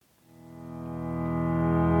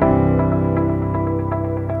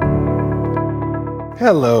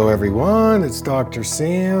Hello everyone, it's Dr.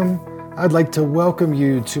 Sam. I'd like to welcome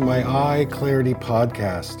you to my Eye Clarity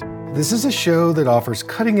podcast. This is a show that offers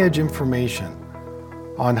cutting-edge information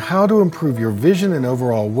on how to improve your vision and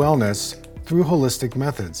overall wellness through holistic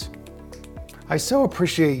methods. I so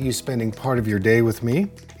appreciate you spending part of your day with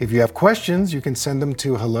me. If you have questions, you can send them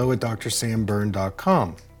to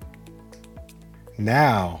hello@drsamberne.com.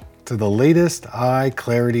 Now, to the latest Eye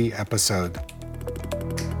Clarity episode.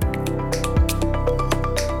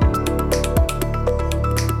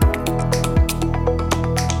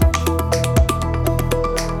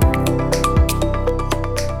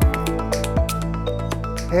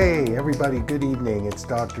 Hey everybody, good evening. It's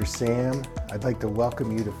Dr. Sam. I'd like to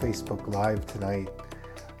welcome you to Facebook Live tonight.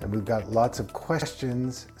 And we've got lots of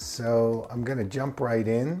questions, so I'm going to jump right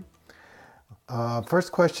in.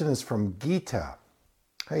 First question is from Geeta.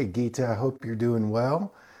 Hey Geeta, I hope you're doing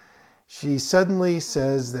well. She suddenly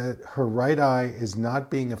says that her right eye is not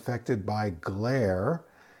being affected by glare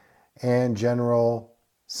and general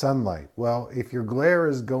sunlight. Well, if your glare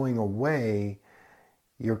is going away,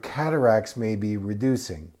 your cataracts may be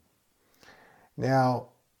reducing. Now,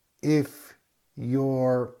 if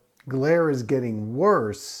your glare is getting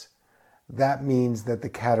worse, that means that the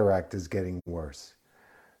cataract is getting worse.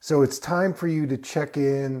 So it's time for you to check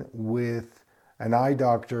in with an eye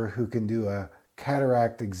doctor who can do a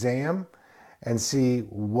cataract exam and see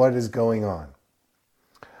what is going on.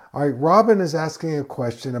 All right, Robin is asking a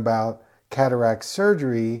question about cataract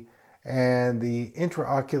surgery and the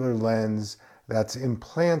intraocular lens that's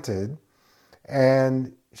implanted,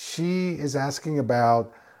 and she is asking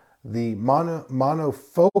about the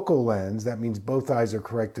monofocal lens, that means both eyes are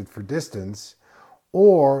corrected for distance,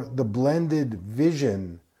 or the blended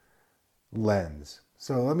vision lens.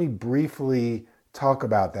 So let me briefly talk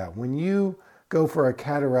about that. When you go for a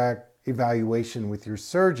cataract evaluation with your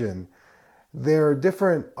surgeon, there are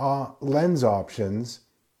different lens options.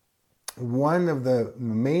 One of the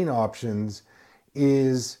main options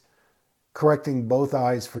is correcting both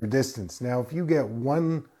eyes for distance. Now, if you get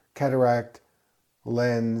one cataract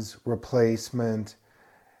lens replacement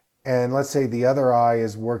and let's say the other eye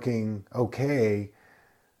is working okay,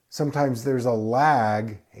 sometimes there's a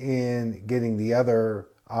lag in getting the other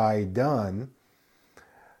eye done.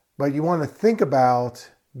 But you want to think about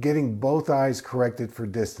getting both eyes corrected for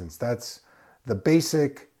distance. That's the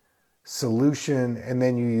basic solution, and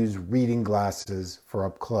then you use reading glasses for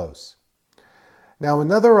up close. Now,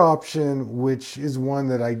 another option, which is one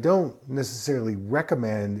that I don't necessarily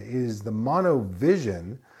recommend, is the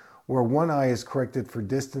monovision, where one eye is corrected for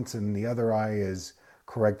distance and the other eye is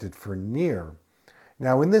corrected for near.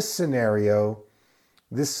 Now, in this scenario,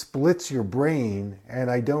 this splits your brain,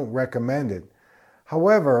 and I don't recommend it.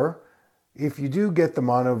 However, if you do get the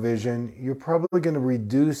monovision, you're probably going to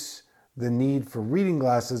reduce the need for reading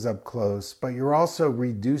glasses up close, but you're also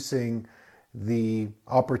reducing the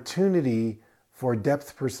opportunity for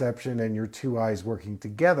depth perception and your two eyes working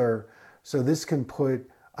together. So this can put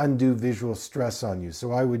undue visual stress on you.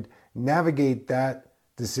 So I would navigate that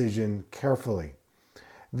decision carefully.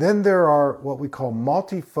 Then there are what we call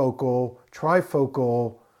multifocal,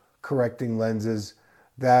 trifocal correcting lenses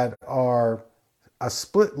that are a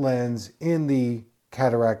split lens in the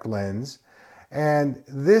cataract lens. And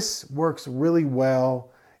this works really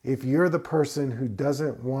well if you're the person who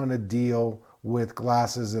doesn't want to deal with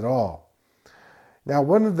glasses at all. Now,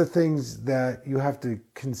 one of the things that you have to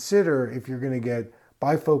consider if you're going to get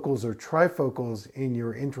bifocals or trifocals in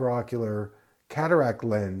your intraocular cataract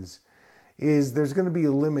lens is there's going to be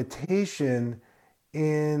a limitation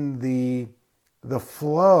in the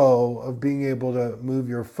flow of being able to move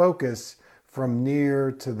your focus from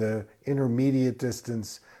near to the intermediate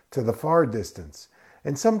distance to the far distance.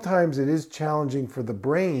 And sometimes it is challenging for the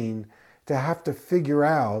brain to have to figure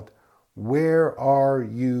out where are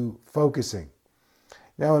you focusing.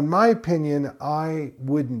 Now, in my opinion, I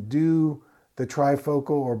wouldn't do the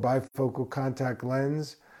trifocal or bifocal contact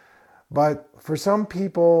lens, but for some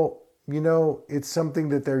people, it's something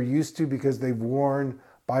that they're used to because they've worn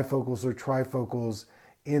bifocals or trifocals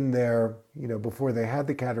in their, before they had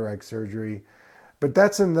the cataract surgery. But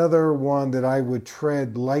that's another one that I would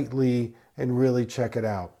tread lightly and really check it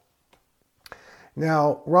out.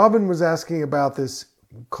 Now, Robin was asking about this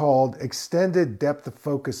called extended depth of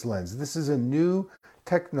focus lens. This is a new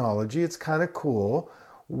technology. It's kind of cool,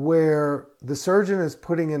 where the surgeon is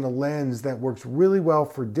putting in a lens that works really well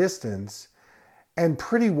for distance and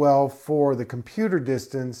pretty well for the computer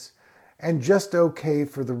distance and just okay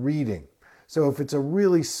for the reading. So if it's a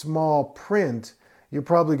really small print, you're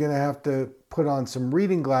probably going to have to put on some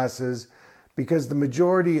reading glasses because the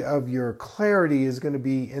majority of your clarity is going to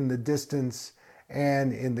be in the distance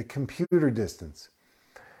and in the computer distance.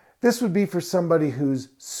 This would be for somebody who's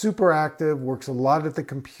super active, works a lot at the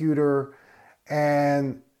computer,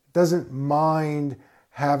 and doesn't mind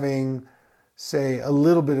having, say, a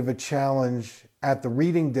little bit of a challenge at the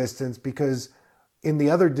reading distance, because in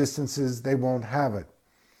the other distances, they won't have it.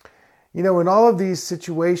 In all of these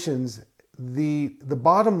situations, the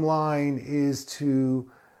bottom line is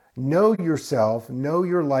to know yourself, know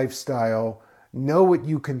your lifestyle, know what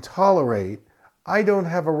you can tolerate. I don't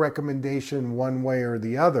have a recommendation one way or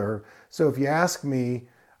the other. So if you ask me,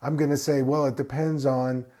 I'm going to say, well, it depends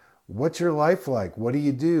on what's your life like? What do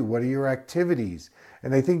you do? What are your activities?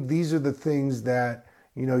 And I think these are the things that,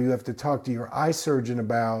 you have to talk to your eye surgeon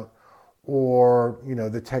about, or,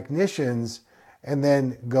 the technicians, and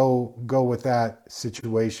then go with that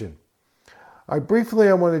situation. I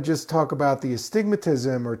want to just talk about the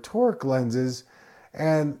astigmatism or toric lenses.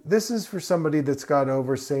 And this is for somebody that's got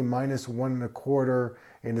over, say, -1.25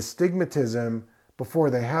 in astigmatism before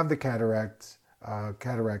they have the cataracts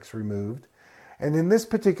removed. And in this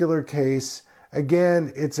particular case,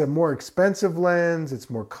 again, it's a more expensive lens. It's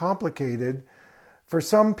more complicated. For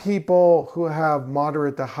some people who have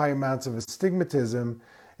moderate to high amounts of astigmatism,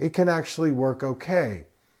 it can actually work okay.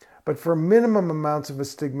 But for minimum amounts of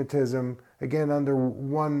astigmatism, again, under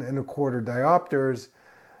 1.25 diopters,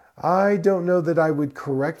 I don't know that I would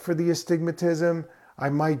correct for the astigmatism. I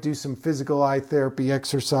might do some physical eye therapy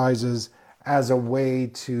exercises as a way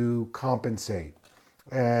to compensate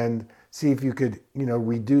and see if you could,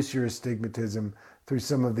 reduce your astigmatism through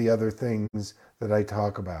some of the other things that I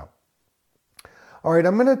talk about. All right,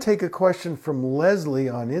 I'm going to take a question from Leslie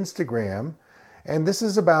on Instagram, and this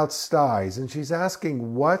is about styes, and she's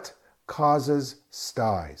asking what causes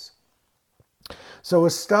styes. So a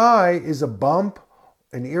stye is a bump,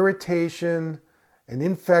 an irritation, an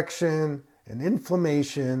infection, an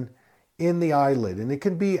inflammation in the eyelid. And it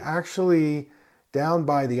can be actually down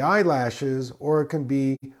by the eyelashes, or it can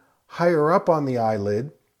be higher up on the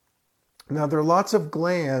eyelid. Now, there are lots of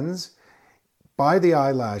glands by the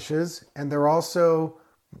eyelashes, and there are also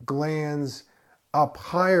glands up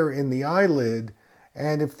higher in the eyelid.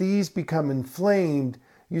 And if these become inflamed,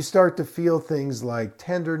 you start to feel things like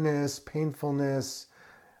tenderness, painfulness,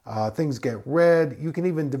 things get red. You can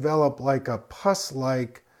even develop like a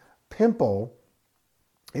pus-like pimple.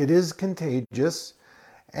 It is contagious,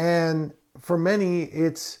 and for many,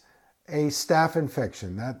 it's a staph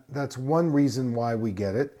infection. That's one reason why we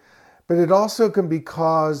get it. But it also can be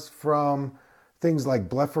caused from things like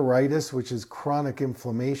blepharitis, which is chronic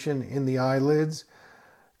inflammation in the eyelids.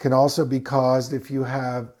 Can also be caused if you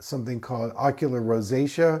have something called ocular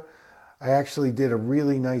rosacea. I actually did a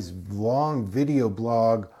really nice long video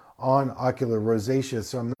blog on ocular rosacea,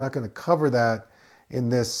 so I'm not going to cover that in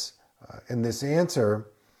this answer.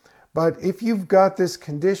 But if you've got this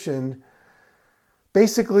condition,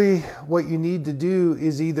 basically what you need to do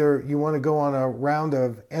is either you want to go on a round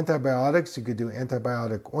of antibiotics. You could do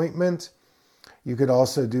antibiotic ointment. You could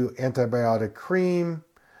also do antibiotic cream.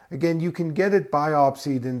 Again, you can get it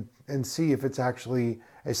biopsied and see if it's actually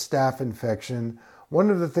a staph infection. One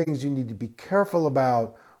of the things you need to be careful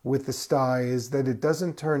about with the stye is that it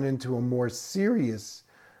doesn't turn into a more serious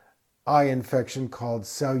eye infection called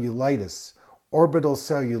cellulitis. Orbital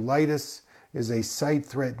cellulitis is a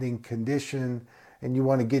sight-threatening condition, and you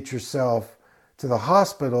want to get yourself to the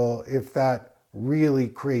hospital if that really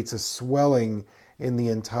creates a swelling in the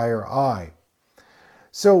entire eye.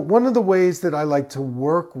 So one of the ways that I like to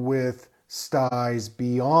work with styes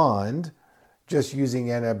beyond just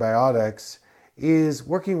using antibiotics is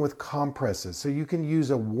working with compresses. So you can use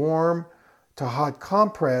a warm to hot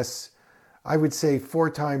compress, I would say 4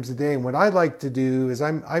 times a day. And what I like to do is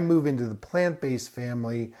I move into the plant-based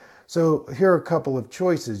family. So here are a couple of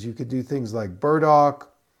choices. You could do things like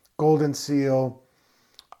burdock, golden seal,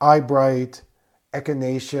 eyebright,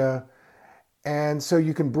 echinacea. And so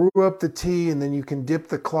you can brew up the tea, and then you can dip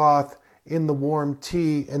the cloth in the warm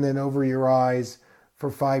tea and then over your eyes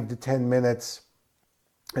for 5 to 10 minutes.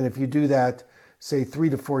 And if you do that, say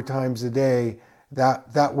 3 to 4 times a day,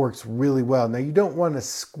 that works really well. Now, you don't want to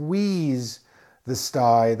squeeze the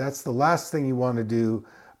stye. That's the last thing you want to do,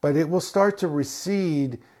 but it will start to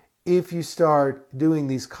recede if you start doing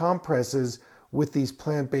these compresses with these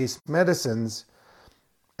plant-based medicines.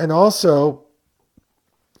 And also,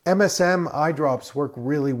 MSM eye drops work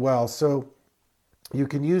really well. So you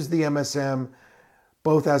can use the MSM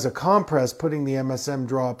both as a compress, putting the MSM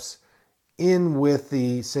drops in with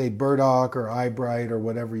the, say, burdock or eyebright or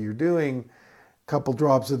whatever you're doing, a couple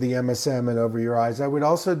drops of the MSM and over your eyes. I would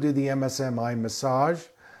also do the MSM eye massage,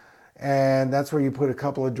 and that's where you put a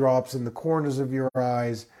couple of drops in the corners of your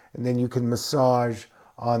eyes and then you can massage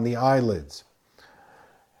on the eyelids.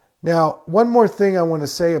 Now, one more thing I want to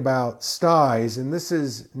say about styes, and this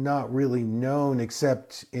is not really known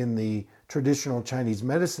except in the traditional Chinese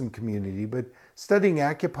medicine community, but studying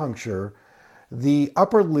acupuncture, the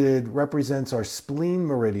upper lid represents our spleen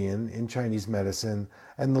meridian in Chinese medicine,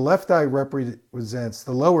 and the left eye represents,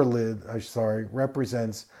 the lower lid,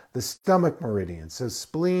 represents the stomach meridian. So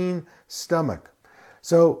spleen, stomach.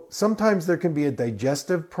 So sometimes there can be a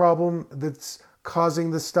digestive problem that's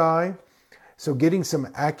causing the stye. So getting some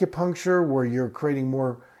acupuncture where you're creating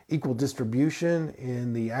more equal distribution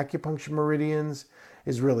in the acupuncture meridians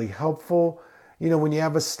is really helpful. You know, when you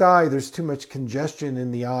have a stye, there's too much congestion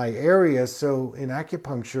in the eye area. So in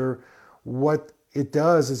acupuncture, what it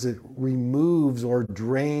does is it removes or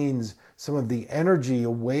drains some of the energy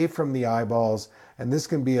away from the eyeballs. And this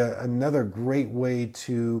can be another great way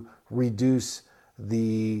to reduce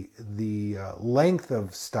the length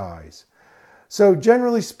of styes. So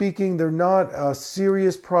generally speaking, they're not a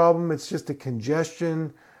serious problem. It's just a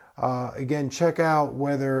congestion. Again, check out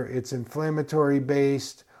whether it's inflammatory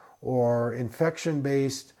based or infection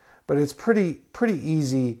based, but it's pretty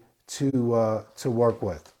easy to work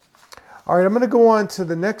with. All right, I'm going to go on to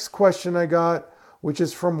the next question I got, which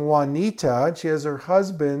is from Juanita. She has her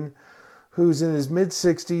husband who's in his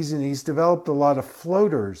mid-60s and he's developed a lot of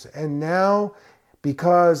floaters. And now,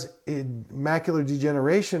 because macular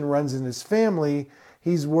degeneration runs in his family,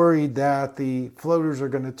 he's worried that the floaters are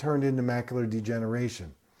going to turn into macular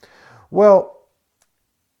degeneration. Well,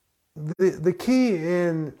 the key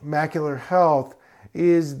in macular health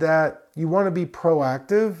is that you want to be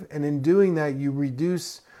proactive, and in doing that, you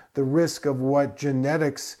reduce the risk of what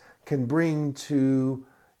genetics can bring to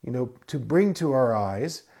our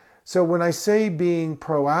eyes. So when I say being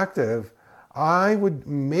proactive, I would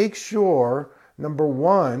make sure, number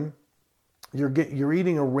one, you're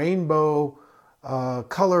eating a rainbow,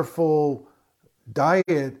 colorful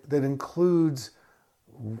diet that includes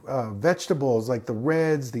vegetables like the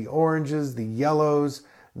reds, the oranges, the yellows.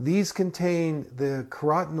 These contain the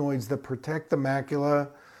carotenoids that protect the macula.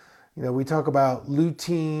 You know, we talk about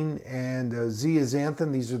lutein and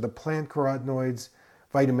zeaxanthin. These are the plant carotenoids.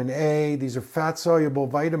 Vitamin A, these are fat-soluble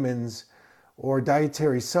vitamins or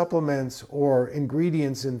dietary supplements or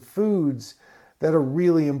ingredients in foods that are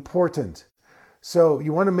really important. So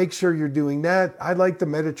you want to make sure you're doing that. I like the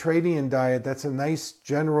Mediterranean diet. That's a nice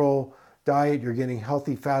general diet. You're getting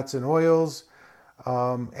healthy fats and oils.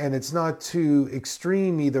 And it's not too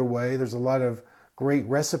extreme either way. There's a lot of great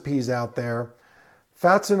recipes out there.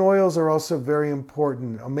 Fats and oils are also very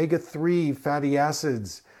important. Omega-3 fatty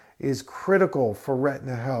acids is critical for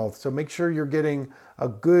retina health. So make sure you're getting a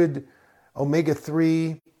good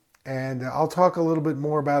omega-3. And I'll talk a little bit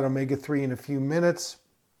more about omega-3 in a few minutes.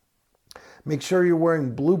 Make sure you're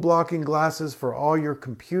wearing blue blocking glasses for all your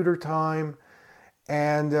computer time.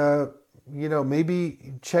 And,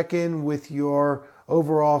 maybe check in with your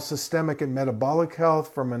overall systemic and metabolic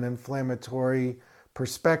health from an inflammatory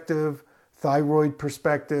perspective, thyroid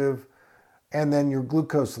perspective, and then your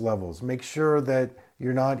glucose levels. Make sure that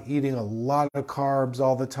you're not eating a lot of carbs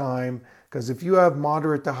all the time, because if you have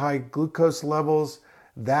moderate to high glucose levels,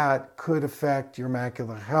 that could affect your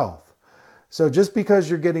macular health. So just because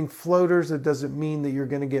you're getting floaters, it doesn't mean that you're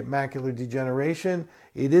going to get macular degeneration.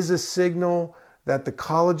 It is a signal that the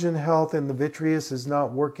collagen health in the vitreous is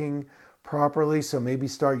not working properly. So maybe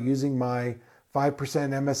start using my 5%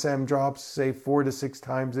 MSM drops, say 4 to 6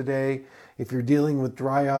 times a day. If you're dealing with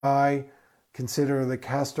dry eye, consider the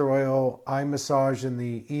castor oil eye massage in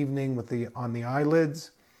the evening on the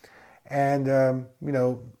eyelids. And,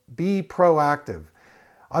 be proactive.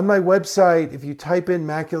 On my website, if you type in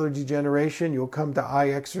macular degeneration, you'll come to eye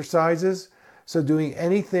exercises. So doing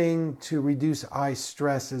anything to reduce eye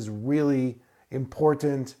stress is really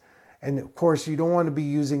important. And of course, you don't want to be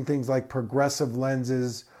using things like progressive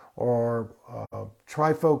lenses or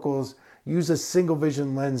trifocals. Use a single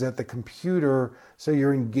vision lens at the computer so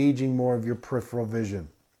you're engaging more of your peripheral vision.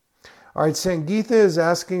 All right, Sangeetha is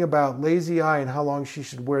asking about lazy eye and how long she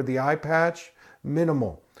should wear the eye patch.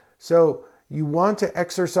 Minimal. So you want to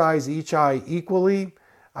exercise each eye equally.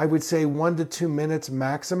 I would say 1 to 2 minutes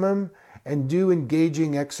maximum, and do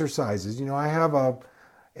engaging exercises. You know, I have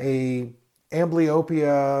a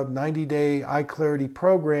amblyopia 90-day eye clarity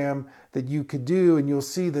program that you could do, and you'll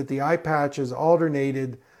see that the eye patch is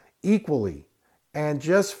alternated equally and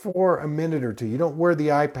just for a minute or two. You don't wear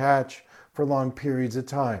the eye patch for long periods of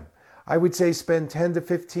time. I would say spend 10 to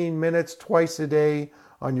 15 minutes twice a day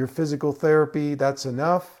on your physical therapy. That's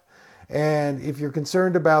enough. And if you're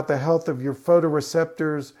concerned about the health of your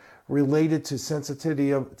photoreceptors related to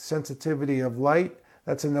sensitivity of light,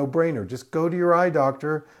 That's a no-brainer. Just go to your eye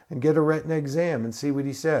doctor and get a retina exam and see what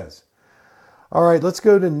he says. All right, let's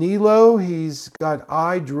go to Nilo. He's got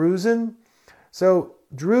eye drusen. So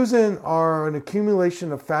drusen are an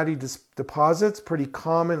accumulation of fatty deposits, pretty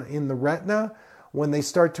common in the retina. When they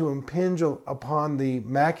start to impinge upon the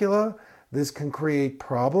macula, this can create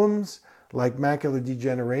problems like macular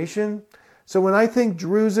degeneration. So when I think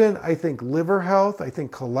drusen, I think liver health, I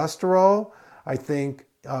think cholesterol, I think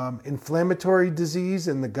inflammatory disease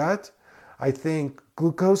in the gut, I think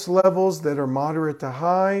glucose levels that are moderate to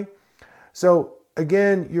high. So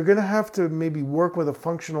again, you're going to have to maybe work with a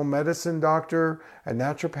functional medicine doctor, a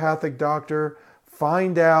naturopathic doctor,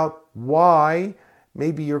 find out why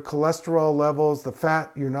maybe your cholesterol levels, the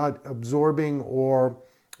fat you're not absorbing or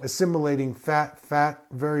assimilating fat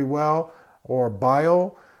very well, or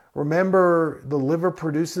bile. Remember, the liver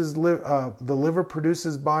produces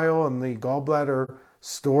bile and the gallbladder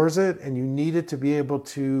stores it, and you need it to be able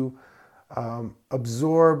to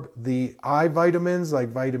absorb the eye vitamins like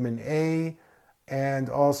vitamin A and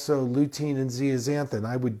also lutein and zeaxanthin.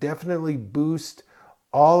 I would definitely boost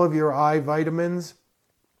all of your eye vitamins.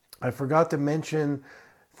 I forgot to mention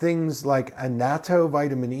things like annatto,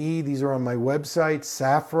 vitamin E. These are on my website.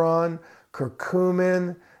 Saffron,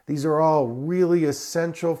 curcumin. These are all really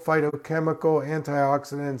essential phytochemical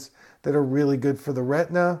antioxidants that are really good for the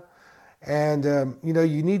retina. And,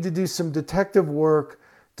 you need to do some detective work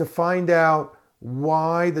to find out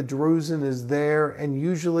why the drusen is there. And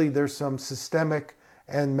usually there's some systemic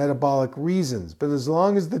and metabolic reasons. But as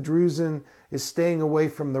long as the drusen is staying away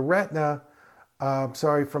from the retina,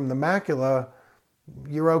 from the macula,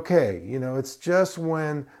 you're okay. It's just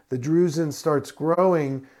when the drusen starts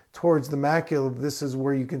growing towards the macula, this is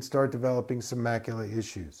where you can start developing some macula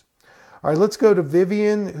issues. All right, let's go to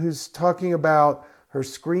Vivian, who's talking about her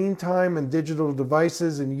screen time and digital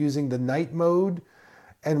devices and using the night mode,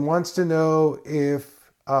 and wants to know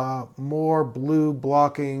if more blue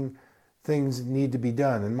blocking things need to be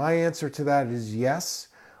done. And my answer to that is yes.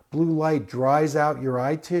 Blue light dries out your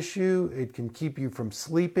eye tissue. It can keep you from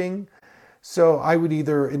sleeping. So I would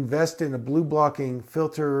either invest in a blue blocking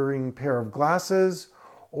filtering pair of glasses,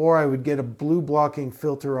 or I would get a blue blocking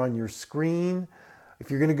filter on your screen. If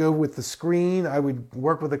you're going to go with the screen, I would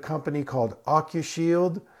work with a company called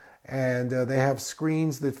OcuShield, and they have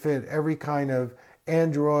screens that fit every kind of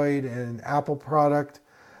Android and Apple product.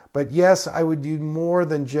 But yes, I would do more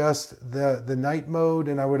than just the night mode,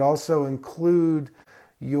 and I would also include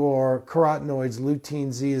your carotenoids, lutein,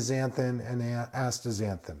 zeaxanthin, and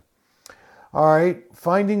astaxanthin. All right,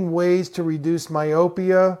 finding ways to reduce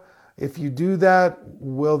myopia. If you do that,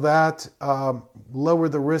 will that lower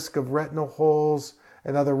the risk of retinal holes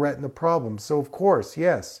and other retina problems? So of course,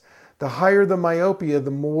 yes. The higher the myopia,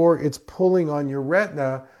 the more it's pulling on your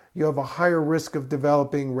retina, you have a higher risk of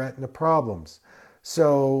developing retina problems.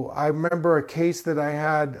 So I remember a case that I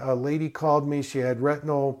had, a lady called me, she had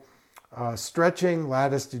retinal stretching,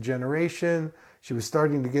 lattice degeneration. She was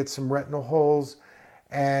starting to get some retinal holes,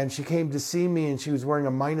 and she came to see me and she was wearing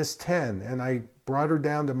a -10, and I brought her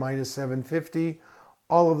down to -750.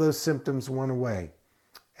 All of those symptoms went away.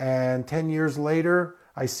 And 10 years later,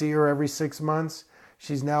 I see her every 6 months.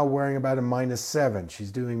 She's now wearing about a -7.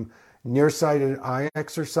 She's doing nearsighted eye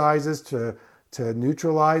exercises to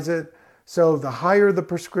neutralize it. So the higher the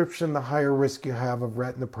prescription, the higher risk you have of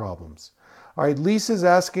retina problems. All right, Lisa's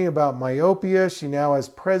asking about myopia. She now has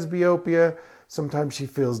presbyopia. Sometimes she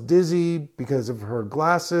feels dizzy because of her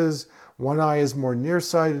glasses. One eye is more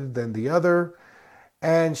nearsighted than the other.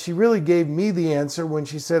 And she really gave me the answer when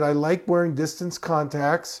she said, I like wearing distance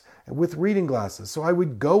contacts with reading glasses. So I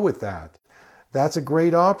would go with that. That's a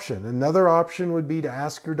great option. Another option would be to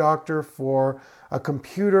ask your doctor for a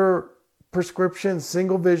computer prescription,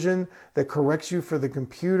 single vision, that corrects you for the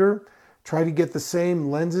computer. Try to get the same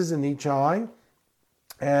lenses in each eye.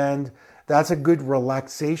 And that's a good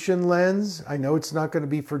relaxation lens. I know it's not going to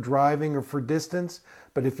be for driving or for distance,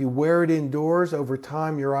 but if you wear it indoors, over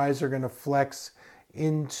time your eyes are going to flex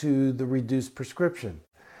into the reduced prescription.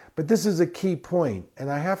 But this is a key point, and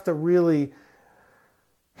I have to really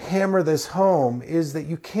hammer this home, is that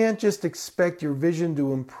you can't just expect your vision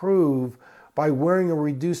to improve by wearing a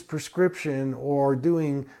reduced prescription or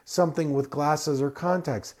doing something with glasses or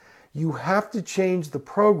contacts. You have to change the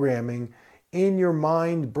programming in your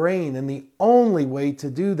mind, brain, and the only way to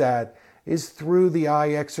do that is through the eye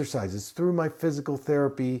exercises, through my physical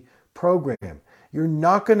therapy program. You're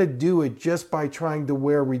not going to do it just by trying to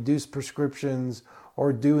wear reduced prescriptions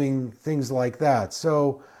or doing things like that.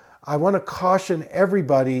 So I want to caution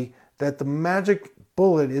everybody that the magic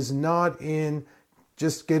bullet is not in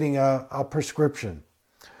just getting a prescription.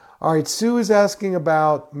 All right, Sue is asking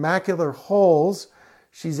about macular holes.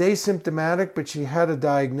 She's asymptomatic, but she had a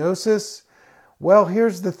diagnosis. Well,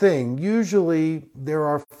 here's the thing. Usually there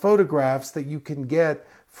are photographs that you can get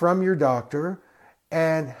from your doctor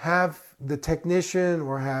and have the technician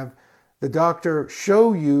or have the doctor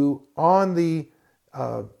show you on the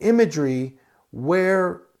imagery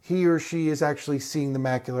where he or she is actually seeing the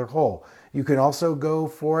macular hole. You can also go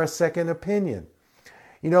for a second opinion.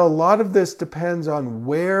 A lot of this depends on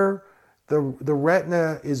where the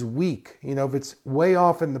retina is weak. If it's way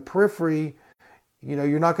off in the periphery,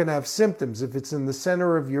 you're not going to have symptoms. If it's in the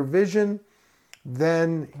center of your vision,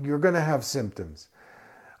 then you're going to have symptoms.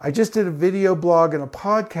 I just did a video blog and a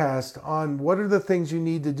podcast on what are the things you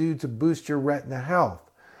need to do to boost your retina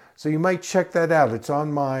health. So you might check that out. It's on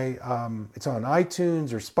it's on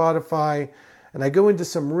iTunes or Spotify, and I go into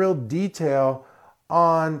some real detail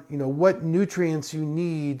on what nutrients you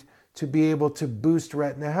need to be able to boost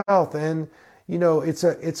retina health. And it's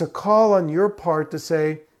a call on your part to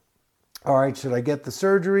say, all right, should I get the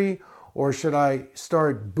surgery or should I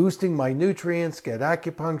start boosting my nutrients, get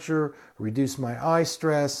acupuncture, reduce my eye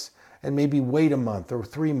stress, and maybe wait a month or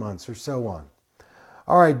 3 months or so on.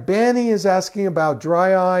 All right, Banny is asking about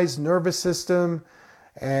dry eyes, nervous system,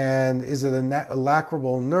 and is it a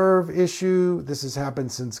lacrimal nerve issue? This has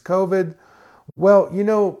happened since COVID. Well,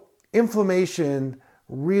 inflammation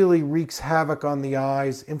really wreaks havoc on the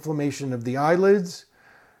eyes, inflammation of the eyelids,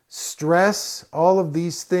 stress, all of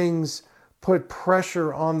these things put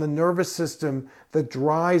pressure on the nervous system that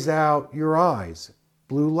dries out your eyes.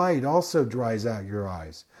 Blue light also dries out your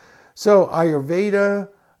eyes. So Ayurveda,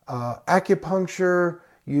 acupuncture,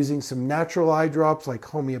 using some natural eye drops like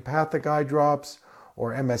homeopathic eye drops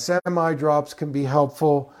or MSM eye drops can be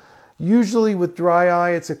helpful. Usually with dry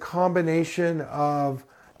eye, it's a combination of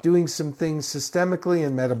doing some things systemically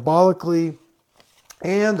and metabolically,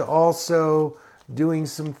 and also doing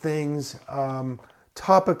some things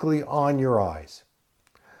topically on your eyes.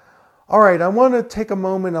 All right, I want to take a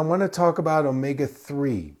moment. I want to talk about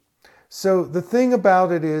omega-3. So the thing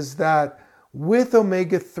about it is that with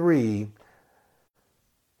omega-3,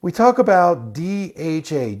 we talk about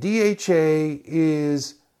DHA. DHA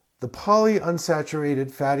is the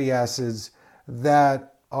polyunsaturated fatty acids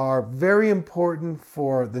that are very important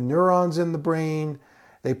for the neurons in the brain.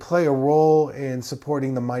 They play a role in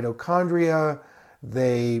supporting the mitochondria.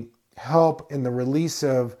 They help in the release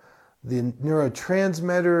of the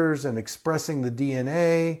neurotransmitters and expressing the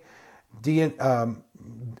DNA.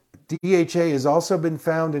 DHA has also been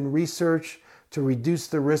found in research to reduce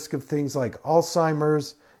the risk of things like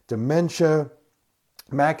Alzheimer's, dementia,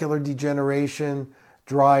 macular degeneration,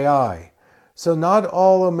 dry eye. So not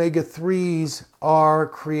all omega-3s are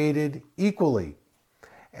created equally.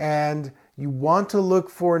 And you want to look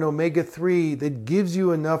for an omega-3 that gives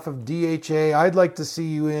you enough of DHA. I'd like to see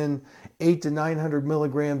you in 800 to 900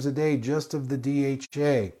 milligrams a day just of the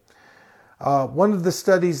DHA. One of the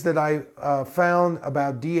studies that I found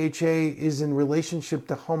about DHA is in relationship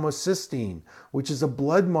to homocysteine, which is a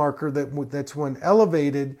blood marker that's when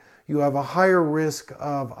elevated, you have a higher risk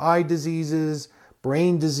of eye diseases,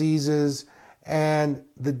 brain diseases, and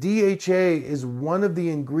the DHA is one of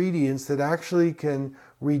the ingredients that actually can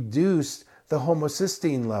reduce the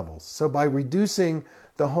homocysteine levels. So by reducing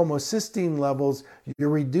the homocysteine levels, you're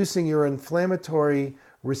reducing your inflammatory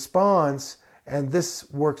response, and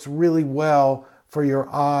this works really well for your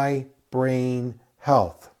eye-brain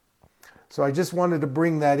health. So I just wanted to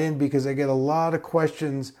bring that in because I get a lot of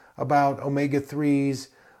questions about omega-3s.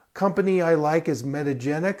 Company I like is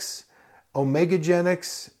Metagenics,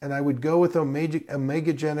 Omegagenics, and I would go with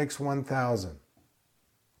Omegagenics 1000.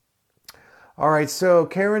 All right, so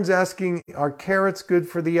Karen's asking, are carrots good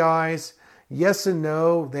for the eyes? Yes and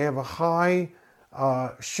no. They have a high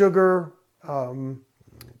sugar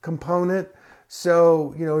component.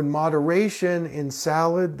 So, in moderation, in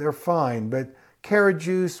salad, they're fine. But carrot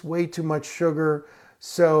juice, way too much sugar.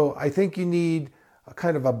 So I think you need a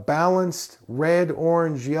kind of a balanced red,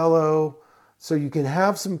 orange, yellow. So you can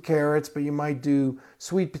have some carrots, but you might do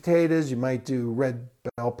sweet potatoes. You might do red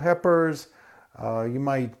bell peppers. You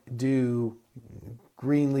might do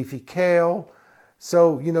green leafy kale.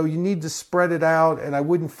 So, you need to spread it out, and I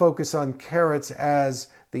wouldn't focus on carrots as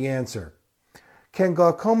the answer. Can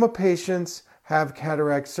glaucoma patients have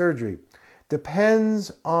cataract surgery?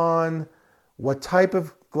 Depends on what type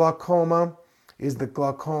of glaucoma. Is the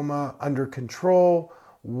glaucoma under control?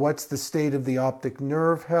 What's the state of the optic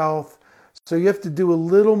nerve health? So you have to do a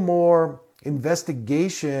little more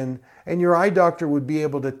investigation, and your eye doctor would be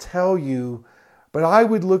able to tell you. But I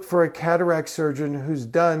would look for a cataract surgeon who's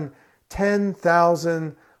done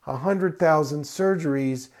 10,000, 100,000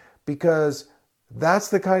 surgeries, because that's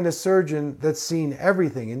the kind of surgeon that's seen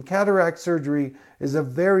everything. And cataract surgery is a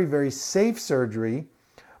very, very safe surgery.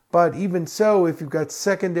 But even so, if you've got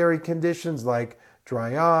secondary conditions like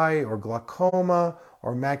dry eye or glaucoma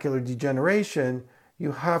or macular degeneration,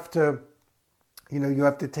 you have to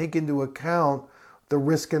take into account the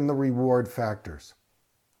risk and the reward factors.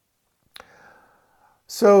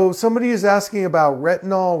 So somebody is asking about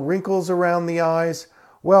retinol, wrinkles around the eyes.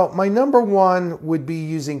 Well, my number one would be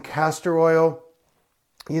using castor oil.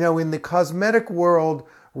 In the cosmetic world,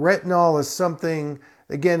 retinol is something,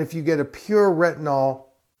 again, if you get a pure retinol,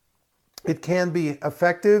 it can be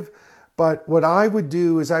effective. But what I would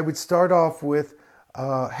do is I would start off with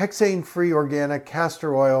hexane-free organic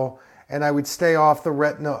castor oil, and I would stay off the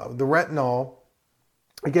retinol.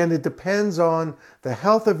 Again, it depends on the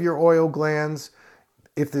health of your oil glands,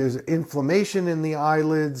 if there's inflammation in the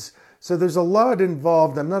eyelids. So there's a lot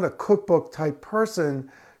involved. I'm not a cookbook type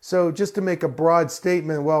person. So just to make a broad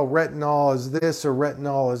statement, well, retinol is this or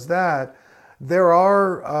retinol is that, there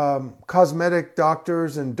are cosmetic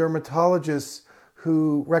doctors and dermatologists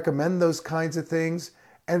who recommend those kinds of things.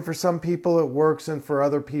 And for some people it works and for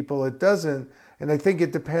other people it doesn't. And I think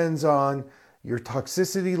it depends on your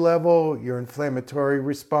toxicity level, your inflammatory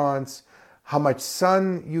response, how much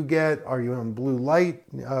sun you get, are you on blue light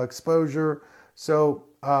exposure? So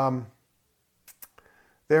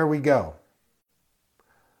there we go.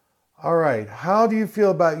 All right, how do you feel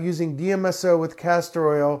about using DMSO with castor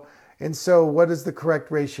oil? And so what is the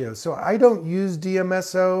correct ratio? So I don't use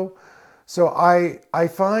DMSO. So I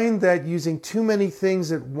find that using too many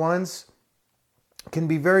things at once can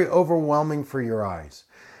be very overwhelming for your eyes.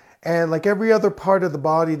 And like every other part of the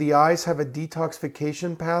body, the eyes have a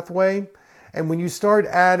detoxification pathway. And when you start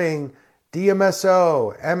adding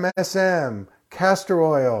DMSO, MSM, castor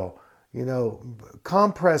oil,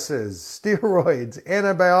 compresses, steroids,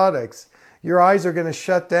 antibiotics, your eyes are going to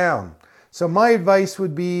shut down. So my advice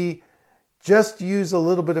would be just use a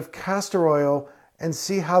little bit of castor oil and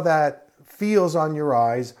see how that feels on your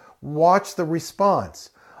eyes. Watch the response.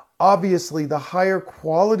 Obviously, the higher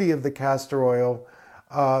quality of the castor oil,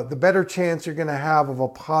 the better chance you're going to have of a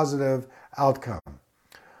positive outcome.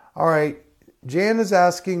 All right, Jan is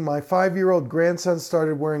asking, my 5-year-old grandson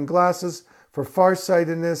started wearing glasses for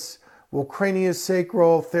farsightedness. Will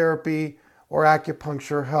craniosacral therapy or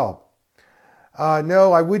acupuncture help?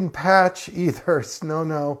 No, I wouldn't patch either.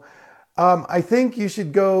 No. I think you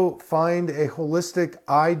should go find a holistic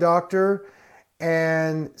eye doctor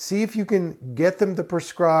and see if you can get them to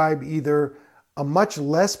prescribe either a much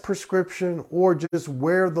less prescription or just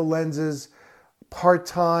wear the lenses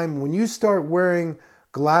part-time. When you start wearing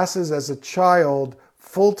glasses as a child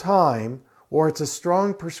full-time, or it's a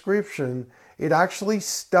strong prescription, it actually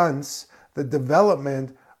stunts the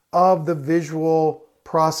development of the visual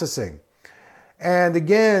processing. And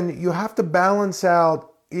again, you have to balance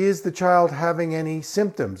out, is the child having any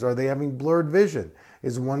symptoms? Are they having blurred vision?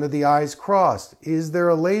 Is one of the eyes crossed? Is there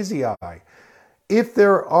a lazy eye? If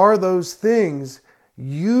there are those things,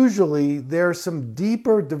 usually there's some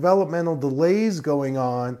deeper developmental delays going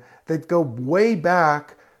on that go way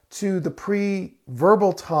back to the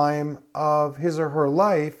pre-verbal time of his or her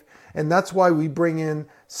life. And that's why we bring in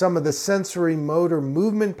some of the sensory motor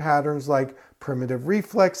movement patterns like primitive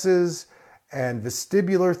reflexes and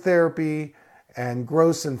vestibular therapy and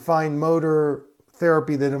gross and fine motor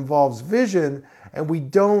therapy that involves vision, and we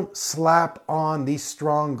don't slap on these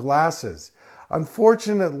strong glasses.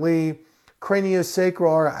 Unfortunately, craniosacral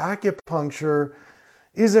or acupuncture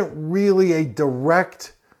isn't really a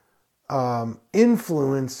direct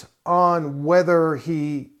influence on whether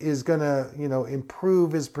he is going to,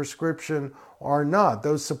 improve his prescription or not.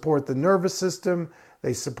 Those support the nervous system.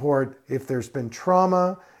 They support if there's been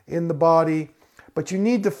trauma in the body. But you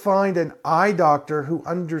need to find an eye doctor who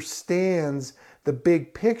understands the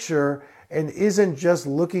big picture and isn't just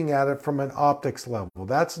looking at it from an optics level.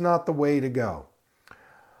 That's not the way to go.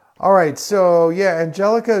 All right, so yeah,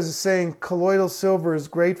 Angelica is saying colloidal silver is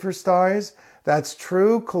great for styes. That's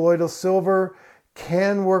true. Colloidal silver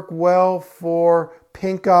can work well for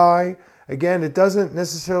pink eye. Again, it doesn't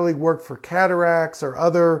necessarily work for cataracts or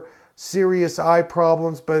other serious eye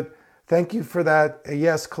problems, but thank you for that.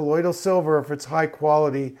 Yes, colloidal silver, if it's high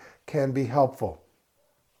quality, can be helpful.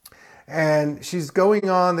 And she's going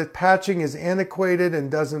on that patching is antiquated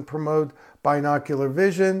and doesn't promote binocular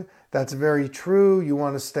vision. That's very true. You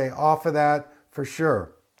want to stay off of that for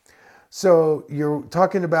sure. So you're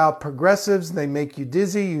talking about progressives. They make you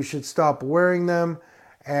dizzy. You should stop wearing them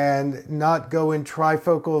and not go in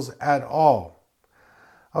trifocals at all.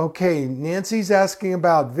 Okay, Nancy's asking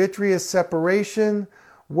about vitreous separation.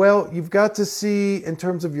 Well, you've got to see in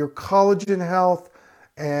terms of your collagen health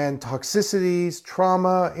and toxicities,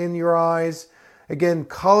 trauma in your eyes. Again,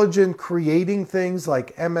 collagen creating things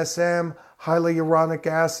like MSM, hyaluronic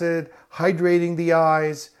acid, hydrating the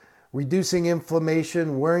eyes, reducing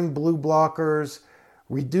inflammation, wearing blue blockers,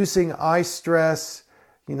 reducing eye stress,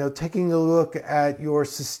 taking a look at your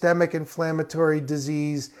systemic inflammatory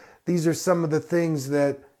disease. These are some of the things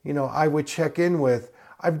that, I would check in with.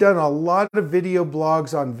 I've done a lot of video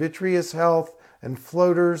blogs on vitreous health and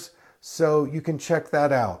floaters, so you can check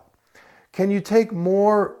that out. Can you take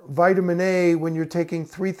more vitamin A when you're taking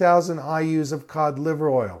 3,000 IUs of cod liver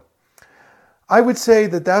oil? I would say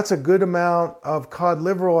that that's a good amount of cod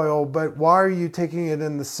liver oil, but why are you taking it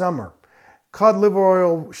in the summer? Cod liver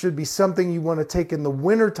oil should be something you want to take in the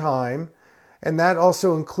winter time, and that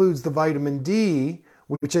also includes the vitamin D,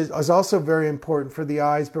 which is also very important for the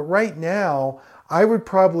eyes. But right now, I would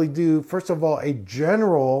probably do, first of all, a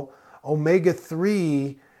general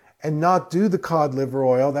omega-3 and not do the cod liver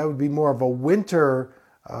oil. That would be more of a winter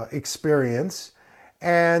experience.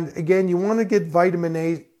 And again, you want to get vitamin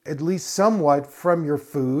A at least somewhat from your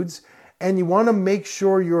foods, and you want to make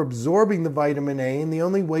sure you're absorbing the vitamin A. And the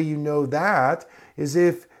only way you know that is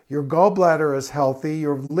if your gallbladder is healthy,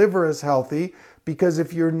 your liver is healthy, because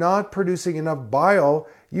if you're not producing enough bile,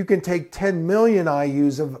 you can take 10 million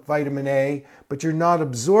IUs of vitamin A, but you're not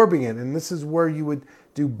absorbing it. And this is where you would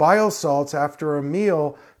do bile salts after a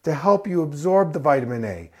meal to help you absorb the vitamin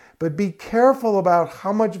A. But be careful about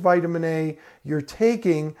how much vitamin A you're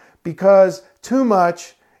taking, because too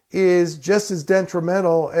much is just as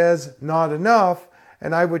detrimental as not enough.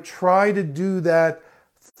 And I would try to do that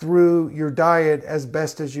through your diet as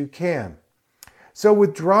best as you can. So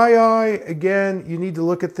with dry eye, again, you need to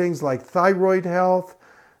look at things like thyroid health,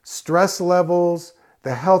 stress levels,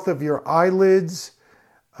 the health of your eyelids,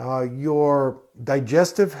 your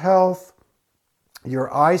digestive health,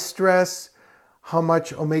 your eye stress, how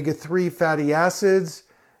much omega-3 fatty acids,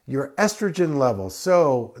 your estrogen levels.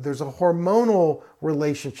 So there's a hormonal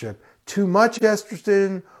relationship. Too much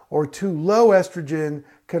estrogen or too low estrogen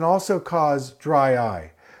can also cause dry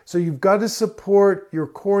eye. So you've got to support your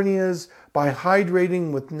corneas by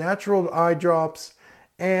hydrating with natural eye drops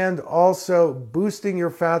and also boosting your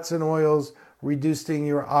fats and oils, reducing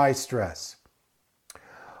your eye stress.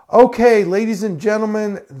 Okay, ladies and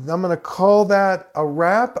gentlemen, I'm going to call that a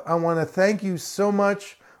wrap. I want to thank you so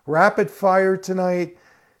much. Rapid fire tonight.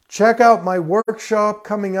 Check out my workshop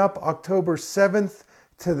coming up October 7th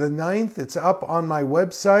to the 9th. It's up on my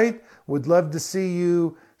website. Would love to see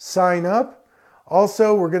you sign up.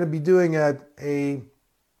 Also, we're going to be doing a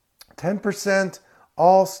 10%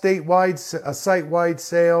 all statewide, a site-wide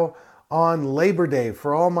sale on Labor Day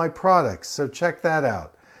for all my products. So check that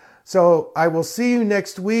out. So I will see you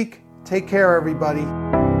next week. Take care, everybody.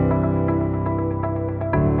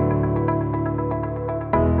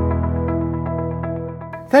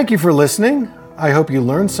 Thank you for listening. I hope you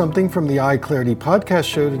learned something from the Eye Clarity podcast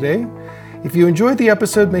show today. If you enjoyed the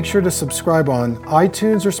episode, make sure to subscribe on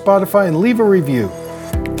iTunes or Spotify and leave a review.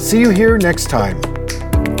 See you here next time.